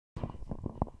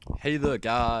Hey there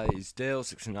guys,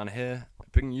 Dale69 here,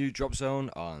 bringing you Drop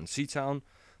Zone on Seatown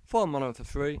for Mono for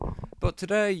free. But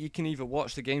today you can either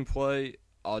watch the gameplay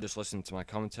or just listen to my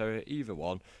commentary, either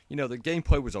one. You know, the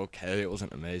gameplay was okay, it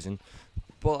wasn't amazing.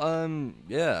 But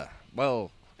yeah,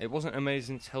 well, it wasn't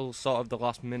amazing till sort of the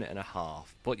last minute and a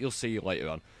half, but you'll see later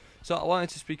on. So I wanted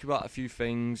to speak about a few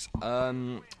things. I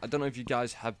don't know if you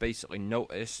guys have basically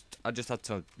noticed, I just had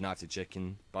to knife the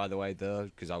chicken, by the way,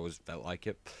 there, because felt like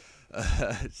it.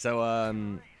 Shit, I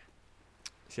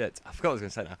forgot what I was going to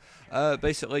say now.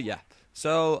 Basically, yeah.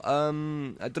 So,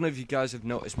 I don't know if you guys have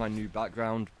noticed my new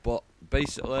background, but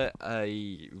basically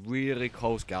a really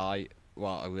close guy,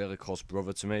 well, a really close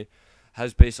brother to me,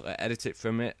 has basically edited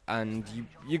from it, and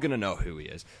you're going to know who he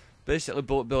is. Basically,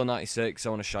 BulletBill96, I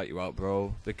want to shout you out,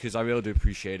 bro, because I really do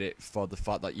appreciate it for the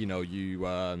fact that, you know, you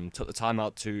took the time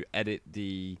out to edit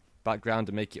the background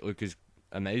and make it look as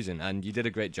amazing, and you did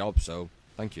a great job, so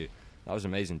thank you. That was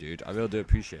amazing, dude. I really do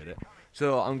appreciate it.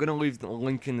 So I'm going to leave the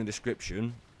link in the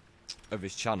description of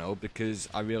his channel because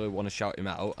I really want to shout him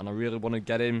out and I really want to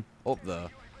get him up there.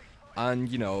 And,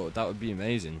 you know, that would be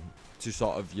amazing to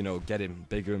sort of, you know, get him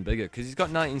bigger and bigger because he's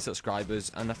got 19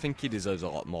 subscribers and I think he deserves a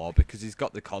lot more because he's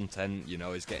got the content, you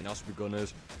know, he's getting Oscar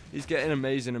Gunners, he's getting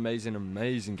amazing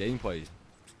gameplays.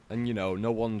 And, you know,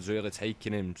 no one's really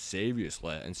taking him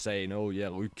seriously and saying, oh, yeah,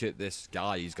 look at this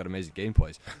guy, he's got amazing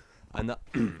gameplays. And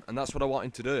that's what I want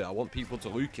him to do. I want people to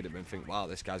look at him and think, wow,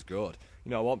 this guy's good.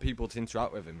 You know, I want people to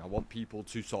interact with him. I want people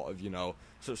to sort of, you know,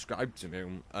 subscribe to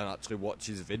him and actually watch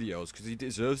his videos because he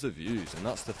deserves the views. And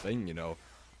that's the thing, you know.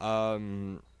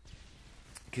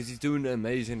 Because he's doing an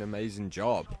amazing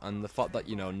job. And the fact that,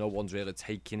 you know, no one's really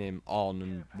taking him on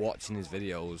and watching his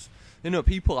videos. You know,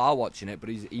 people are watching it, but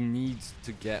he needs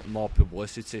to get more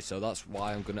publicity. So that's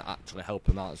why I'm going to actually help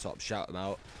him out and sort of shout him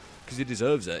out. Because he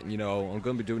deserves it, you know. I'm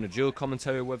going to be doing a dual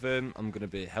commentary with him. I'm going to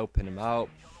be helping him out.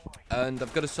 And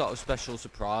I've got a sort of special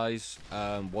surprise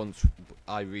once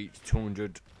I reach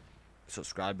 200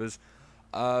 subscribers.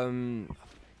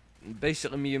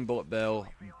 Basically, me and Bullet Bill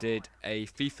did a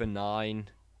FIFA 9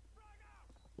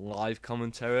 live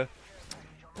commentary.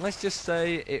 Let's just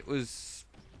say it was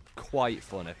quite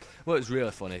funny. Well, it was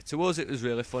really funny. To us, it was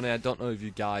really funny. I don't know if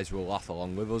you guys will laugh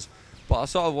along with us. But I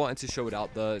sort of wanted to show it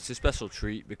out there. It's a special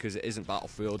treat because it isn't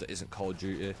Battlefield, it isn't Call of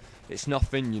Duty. It's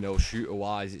nothing, you know,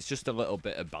 shooter-wise. It's just a little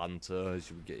bit of banter, as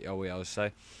we always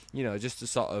say. You know, just to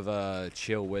sort of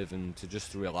chill with and to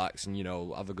just relax and, you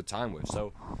know, have a good time with.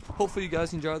 So, hopefully you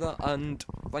guys enjoy that. And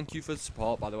thank you for the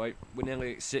support, by the way. We're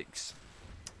nearly at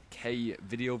 6K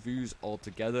video views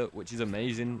altogether, which is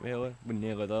amazing, really. We're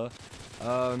nearly there.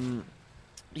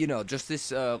 You know, just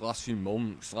this last few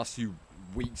months, last few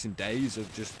weeks and days of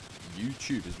just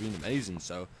YouTube has been amazing,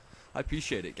 so I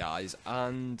appreciate it, guys.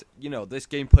 And you know, this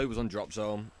gameplay was on Drop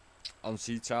Zone on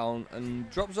Seatown, and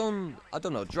Drop Zone, I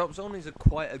don't know, Drop Zone is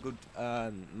quite a good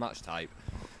match type.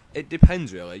 It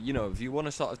depends really, you know, if you want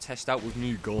to sort of test out with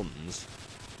new guns,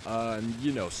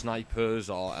 you know, snipers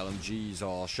or LMGs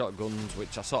or shotguns,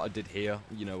 which I sort of did here.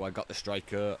 You know, I got the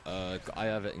striker, I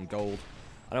have it in gold.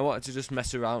 And I wanted to just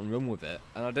mess around and run with it.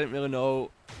 And I didn't really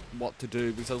know what to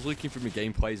do because I was looking through my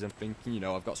gameplays and thinking, you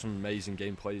know, I've got some amazing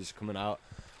gameplays coming out.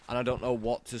 And I don't know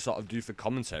what to sort of do for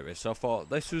commentary. So I thought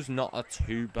this was not a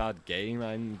too bad game.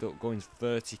 I ended up going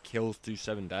 30 kills to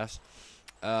 7 deaths.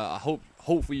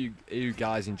 Hopefully you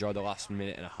guys enjoyed the last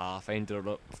minute and a half. I ended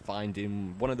up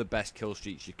finding one of the best kill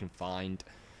streaks you can find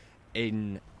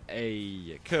in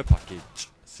a care package.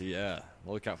 So yeah,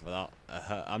 look out for that.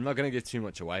 I'm not going to give too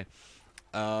much away.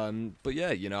 But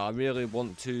yeah, you know, I really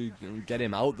want to get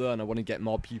him out there, and I want to get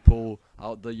more people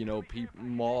out there, you know,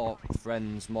 more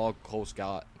friends, more close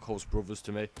brothers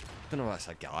to me. I don't know why I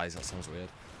said guys, that sounds weird.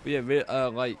 But yeah,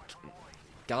 like,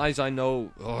 guys I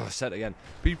know, I said it again,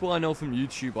 people I know from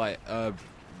YouTube, like,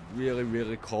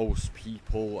 really close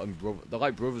people, and they're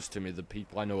like brothers to me, the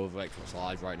people I know over Xbox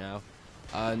Live right now.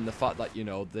 And the fact that, you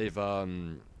know, they've,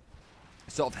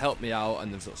 sort of helped me out,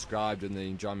 and they've subscribed, and they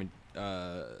enjoy me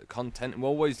content. I'm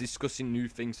always discussing new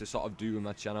things to sort of do with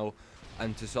my channel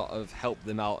and to sort of help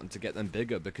them out and to get them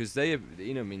bigger because they,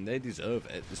 you know, I mean, they deserve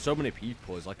it. There's so many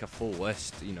people, it's like a full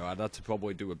list, you know. I'd have to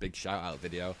probably do a big shout out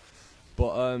video,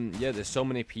 but yeah, there's so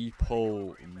many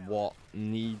people what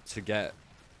need to get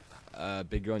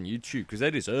bigger on YouTube because they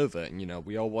deserve it, and you know,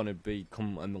 we all want to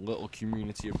become a little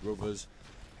community of brothers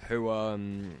who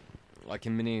like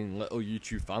a mini little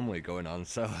YouTube family going on,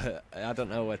 so I don't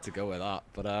know where to go with that,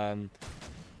 but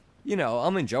you know,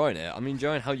 I'm enjoying it. I'm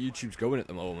enjoying how YouTube's going at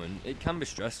the moment. It can be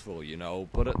stressful, you know,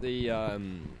 but at the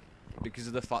because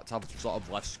of the fact I've sort of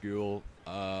left school,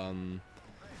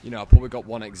 You know, I've probably got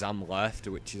one exam left,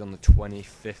 which is on the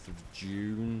 25th of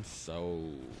June, so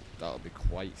that'll be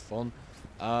quite fun,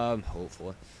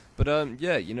 hopefully. But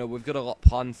yeah, you know, we've got a lot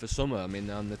planned for summer. I mean,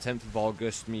 on the 10th of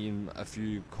August, me and a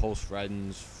few close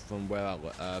friends from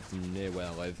from near where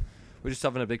I live, we're just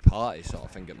having a big party sort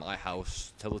of thing at my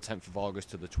house till the 10th of August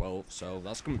to the 12th, so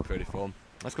that's going to be pretty fun.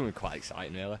 That's going to be quite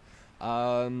exciting, really.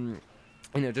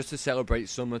 You know, just to celebrate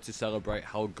summer, to celebrate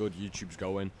how good YouTube's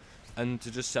going, and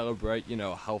to just celebrate, you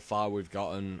know, how far we've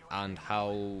gotten and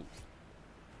how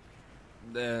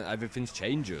everything's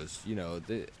changed us. You know,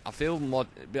 I feel like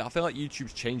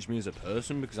YouTube's changed me as a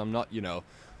person, because I'm not, you know,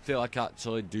 feel like I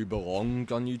actually do belong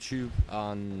on YouTube,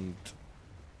 and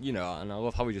you know, and I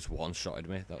love how he just one-shotted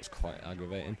me. That was quite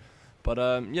aggravating. But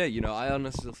yeah, you know, I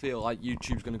honestly feel like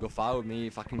YouTube's gonna go far with me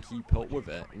if I can keep up with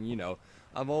it. And you know,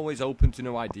 I'm always open to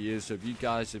new ideas. So if you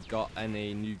guys have got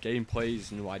any new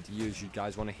gameplays, new ideas you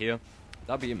guys want to hear,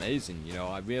 that'd be amazing. You know,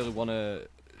 I really want to.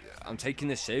 I'm taking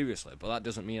this seriously, but that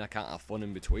doesn't mean I can't have fun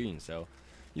in between. So,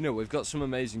 you know, we've got some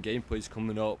amazing gameplays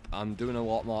coming up. I'm doing a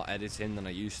lot more editing than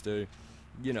I used to.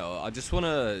 You know, I just want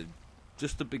to.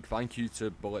 Just a big thank you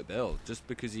to BulletBill, just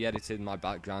because he edited my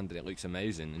background and it looks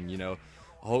amazing. And you know,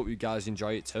 I hope you guys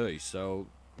enjoy it too. So,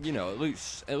 you know, it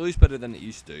looks better than it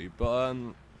used to, but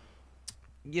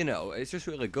you know, it's just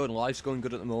really good. Life's going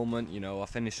good at the moment. You know, I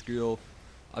finished school.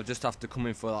 I just have to come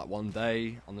in for that one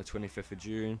day on the 25th of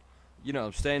June. You know,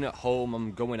 I'm staying at home.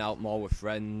 I'm going out more with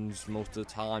friends most of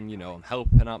the time. You know, I'm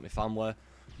helping out my family.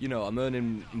 You know, I'm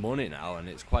earning money now, and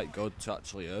it's quite good to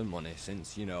actually earn money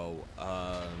since, you know,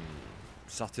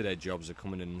 Saturday jobs are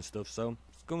coming in and stuff. So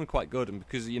it's going quite good, and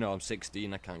because, you know, I'm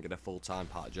 16, I can't get a full-time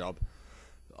part job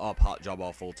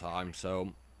or full-time,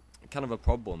 so kind of a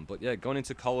problem. But yeah, going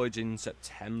into college in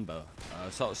September,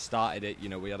 sort of started it. You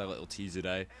know, we had a little teaser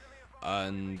day,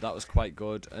 and that was quite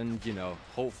good. And you know,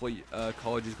 hopefully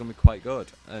college is going to be quite good.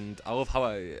 And I love how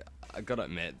I gotta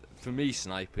admit, for me,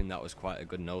 sniping, that was quite a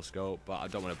good no-scope, but I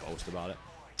don't want to boast about it.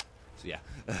 So yeah,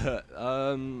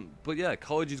 but yeah,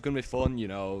 college is going to be fun. You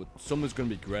know, summer's going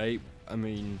to be great. I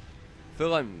mean, I feel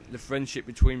like the friendship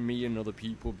between me and other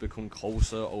people become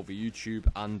closer over YouTube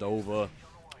and over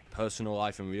personal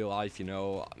life and real life. You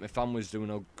know, my family's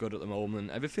doing good at the moment.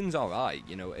 Everything's alright,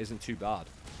 you know, it isn't too bad.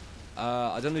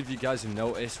 I don't know if you guys have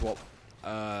noticed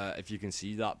if you can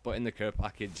see that, but in the care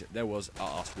package there was a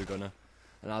Osprey gunner,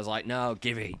 and I was like, no,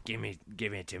 give it to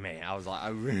me. I was like, I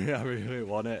really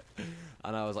want it,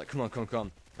 and I was like, come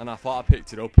on, and I thought I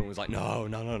picked it up and was like, no,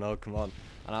 come on,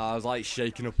 and I was like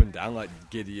shaking up and down like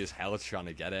giddy as hell trying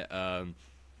to get it.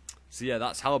 So yeah,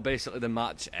 that's how basically the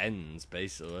match ends,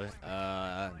 basically.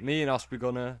 Me and Osprey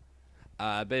Gunner,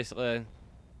 basically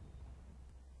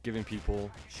giving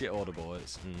people shit order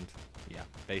bullets, and yeah,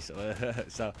 basically.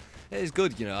 So it is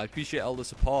good, you know, I appreciate all the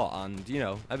support, and you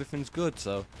know, everything's good.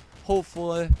 So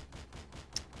hopefully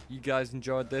you guys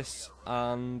enjoyed this,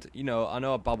 and you know, I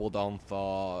know I babbled on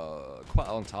for quite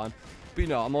a long time, but you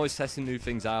know, I'm always testing new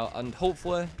things out, and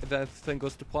hopefully if everything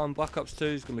goes to plan, Black Ops 2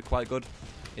 is going to be quite good.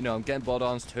 You know, I'm getting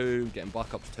Borderlands 2, getting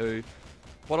Black Ops 2.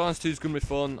 Borderlands 2 is going to be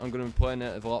fun. I'm going to be playing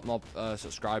it with a lot more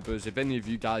subscribers. If any of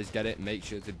you guys get it, make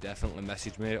sure to definitely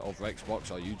message me over Xbox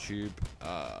or YouTube.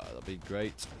 That'll be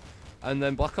great. And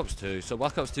then Black Ops 2. So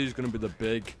Black Ops 2 is going to be the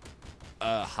big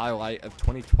highlight of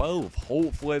 2012.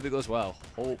 Hopefully if it goes well.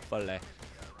 Hopefully.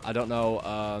 I don't know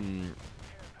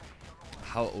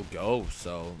how it'll go,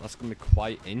 so that's going to be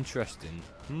quite interesting.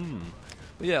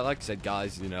 But yeah, like I said,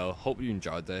 guys, you know, hope you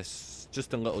enjoyed this.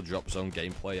 Just a little drop zone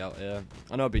gameplay out here.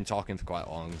 I know I've been talking for quite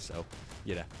long, so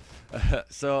you know.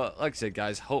 So like I said,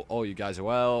 guys, hope all you guys are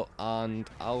well, and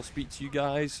I'll speak to you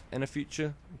guys in a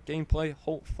future gameplay,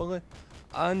 hopefully.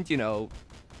 And you know,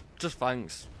 just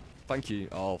thank you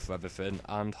all for everything,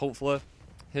 and hopefully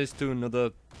here's to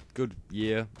another good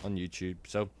year on YouTube.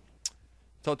 So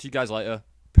talk to you guys later.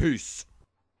 Peace.